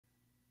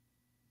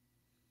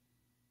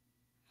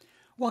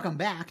Welcome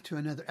back to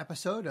another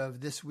episode of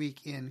This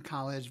Week in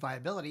College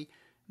Viability.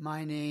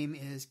 My name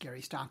is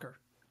Gary Stocker.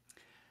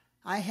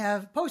 I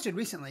have posted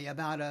recently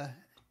about a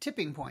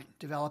tipping point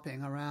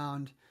developing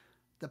around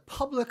the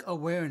public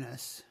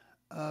awareness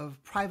of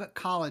private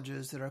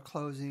colleges that are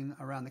closing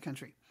around the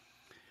country.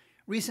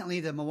 Recently,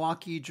 the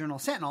Milwaukee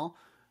Journal-Sentinel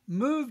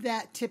moved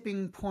that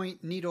tipping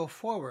point needle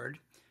forward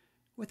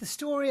with a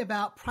story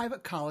about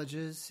private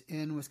colleges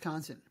in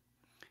Wisconsin.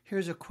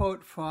 Here's a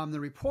quote from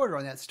the reporter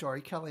on that story,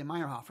 Kelly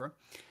Meyerhofer,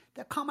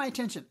 that caught my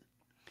attention.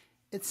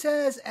 It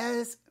says,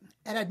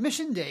 at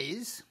admission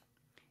days,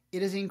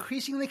 it is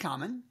increasingly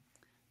common.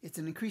 It's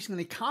an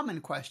increasingly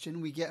common question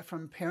we get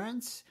from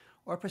parents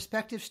or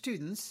prospective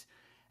students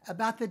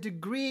about the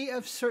degree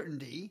of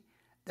certainty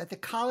that the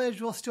college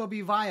will still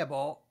be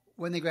viable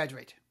when they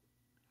graduate.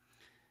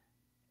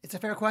 It's a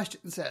fair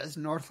question, says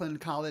Northland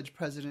College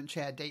President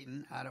Chad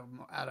Dayton out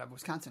of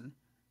Wisconsin.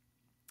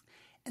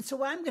 And so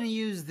what I'm going to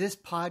use this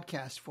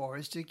podcast for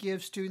is to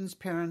give students,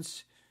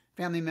 parents,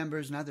 family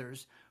members, and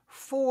others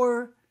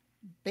 4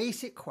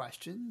 basic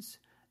questions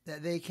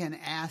that they can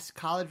ask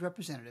college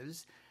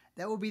representatives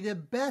that will be the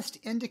best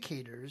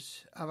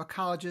indicators of a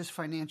college's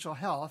financial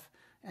health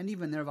and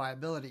even their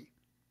viability.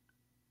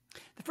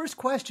 The first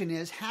question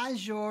is,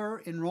 has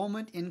your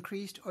enrollment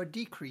increased or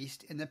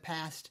decreased in the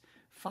past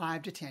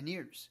 5 to 10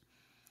 years?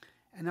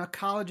 And now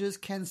colleges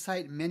can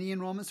cite many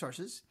enrollment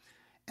sources.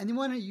 And the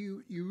one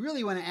you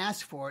really want to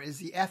ask for is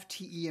the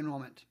FTE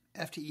enrollment.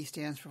 FTE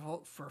stands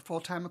for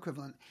full-time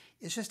equivalent.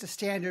 It's just a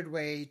standard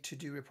way to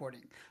do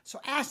reporting.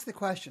 So ask the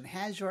question,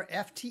 has your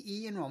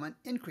FTE enrollment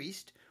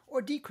increased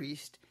or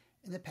decreased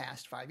in the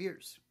past 5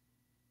 years?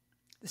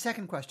 The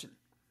second question,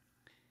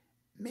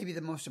 maybe the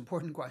most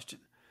important question,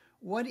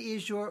 what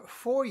is your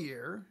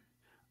 4-year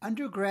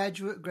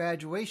undergraduate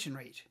graduation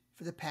rate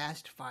for the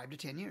past 5 to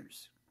 10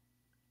 years?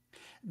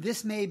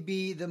 This may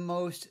be the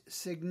most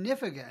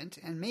significant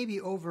and maybe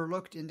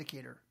overlooked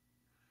indicator.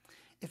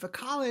 If a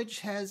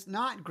college has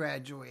not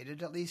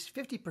graduated at least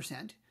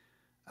 50%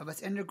 of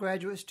its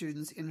undergraduate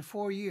students in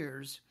 4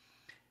 years,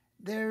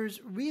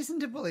 there's reason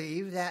to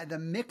believe that the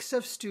mix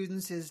of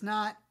students is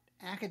not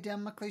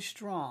academically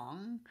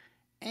strong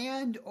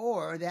and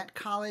or that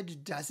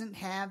college doesn't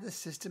have the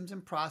systems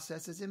and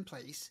processes in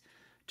place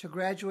to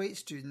guide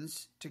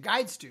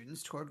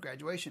students toward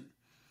graduation.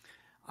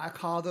 I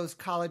call those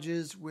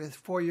colleges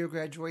with 4-year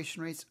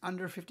graduation rates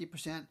under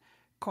 50%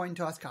 coin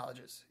toss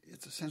colleges.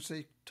 It's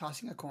essentially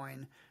tossing a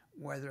coin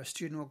whether a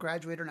student will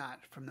graduate or not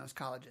from those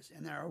colleges.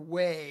 And there are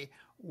way,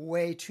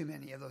 way too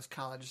many of those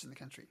colleges in the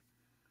country.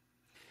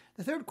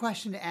 The third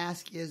question to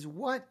ask is,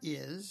 what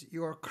is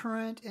your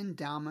current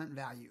endowment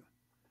value?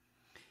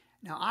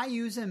 Now, I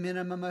use a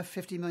minimum of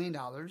 $50 million.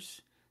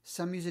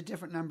 Some use a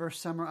different number.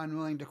 Some are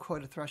unwilling to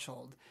quote a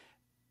threshold.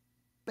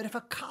 But if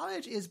a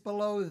college is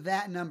below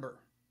that number,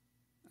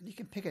 you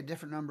can pick a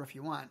different number if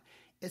you want,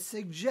 it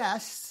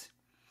suggests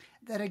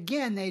that,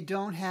 again, they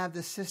don't have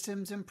the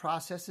systems and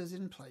processes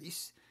in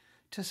place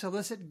to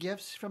solicit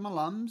gifts from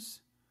alums,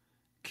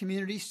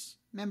 community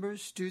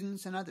members,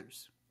 students, and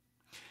others.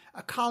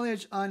 A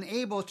college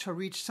unable to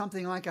reach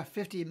something like a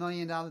 $50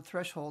 million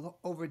threshold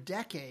over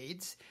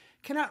decades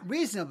cannot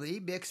reasonably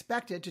be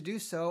expected to do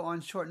so on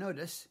short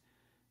notice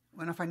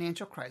when a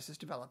financial crisis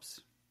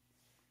develops.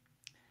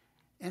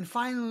 And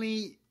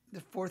finally, the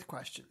fourth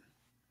question.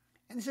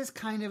 And this is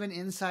kind of an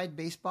inside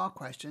baseball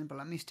question, but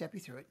let me step you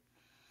through it.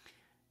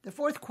 The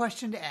fourth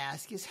question to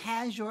ask is,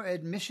 has your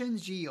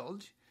admissions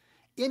yield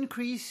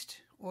increased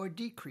or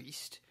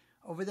decreased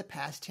over the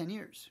past 10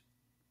 years?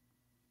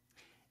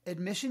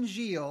 Admissions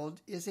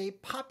yield is a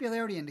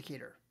popularity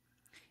indicator.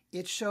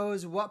 It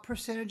shows what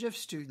percentage of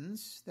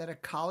students that a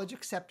college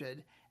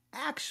accepted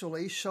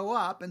actually show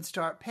up and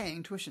start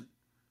paying tuition.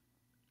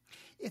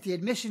 If the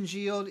admissions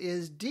yield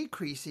is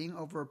decreasing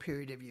over a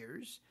period of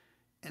years,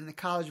 in the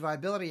College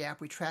Viability app,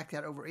 we track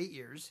that over 8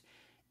 years,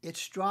 it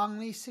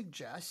strongly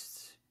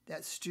suggests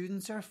that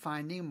students are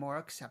finding more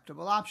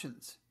acceptable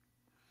options.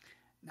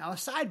 Now, a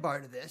sidebar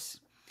to this,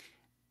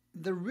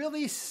 the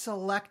really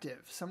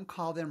selective, some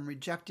call them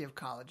rejective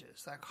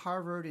colleges, like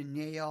Harvard and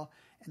Yale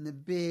and the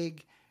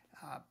big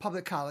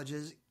public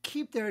colleges,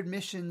 keep their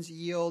admissions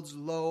yields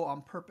low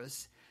on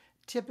purpose,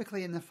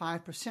 typically in the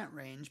 5%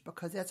 range,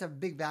 because that's a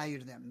big value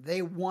to them.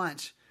 They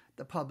want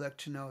the public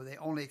to know they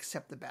only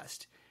accept the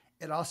best.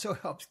 It also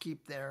helps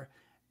keep their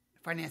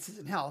finances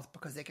in health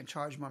because they can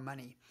charge more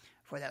money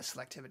for that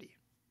selectivity.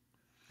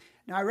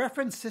 Now, I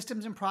referenced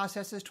systems and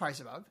processes twice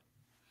above.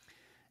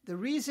 The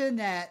reason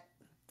that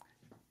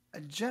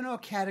a general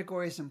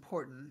category is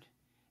important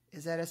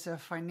is that it's a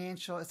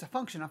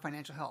function of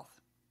financial health.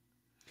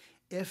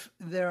 If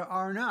there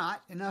are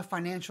not enough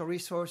financial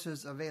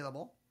resources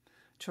available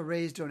to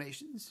raise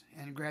donations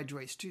and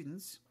graduate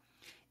students,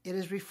 it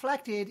is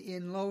reflected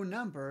in low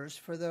numbers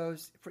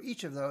for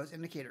each of those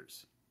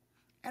indicators.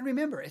 And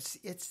remember,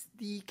 it's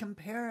the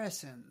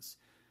comparisons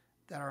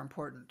that are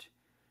important.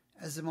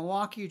 As the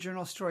Milwaukee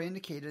Journal story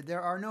indicated,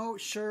 there are no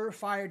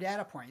surefire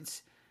data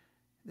points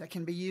that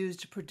can be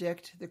used to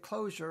predict the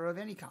closure of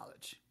any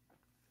college.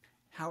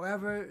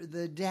 However,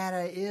 the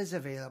data is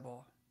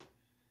available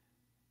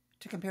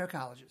to compare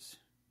colleges.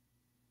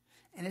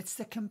 And it's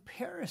the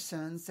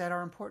comparisons that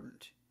are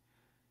important.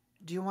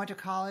 Do you want a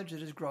college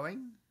that is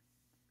growing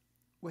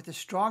with a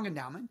strong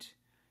endowment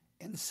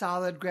and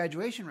solid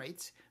graduation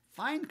rates?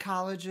 Find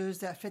colleges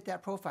that fit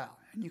that profile,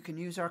 and you can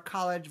use our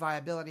college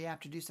viability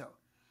app to do so.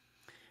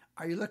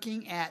 Are you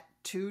looking at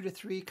 2 to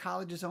 3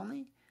 colleges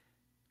only?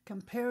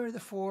 Compare the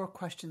 4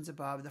 questions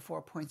above, the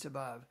 4 points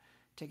above,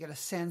 to get a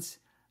sense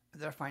of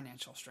their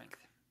financial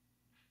strength.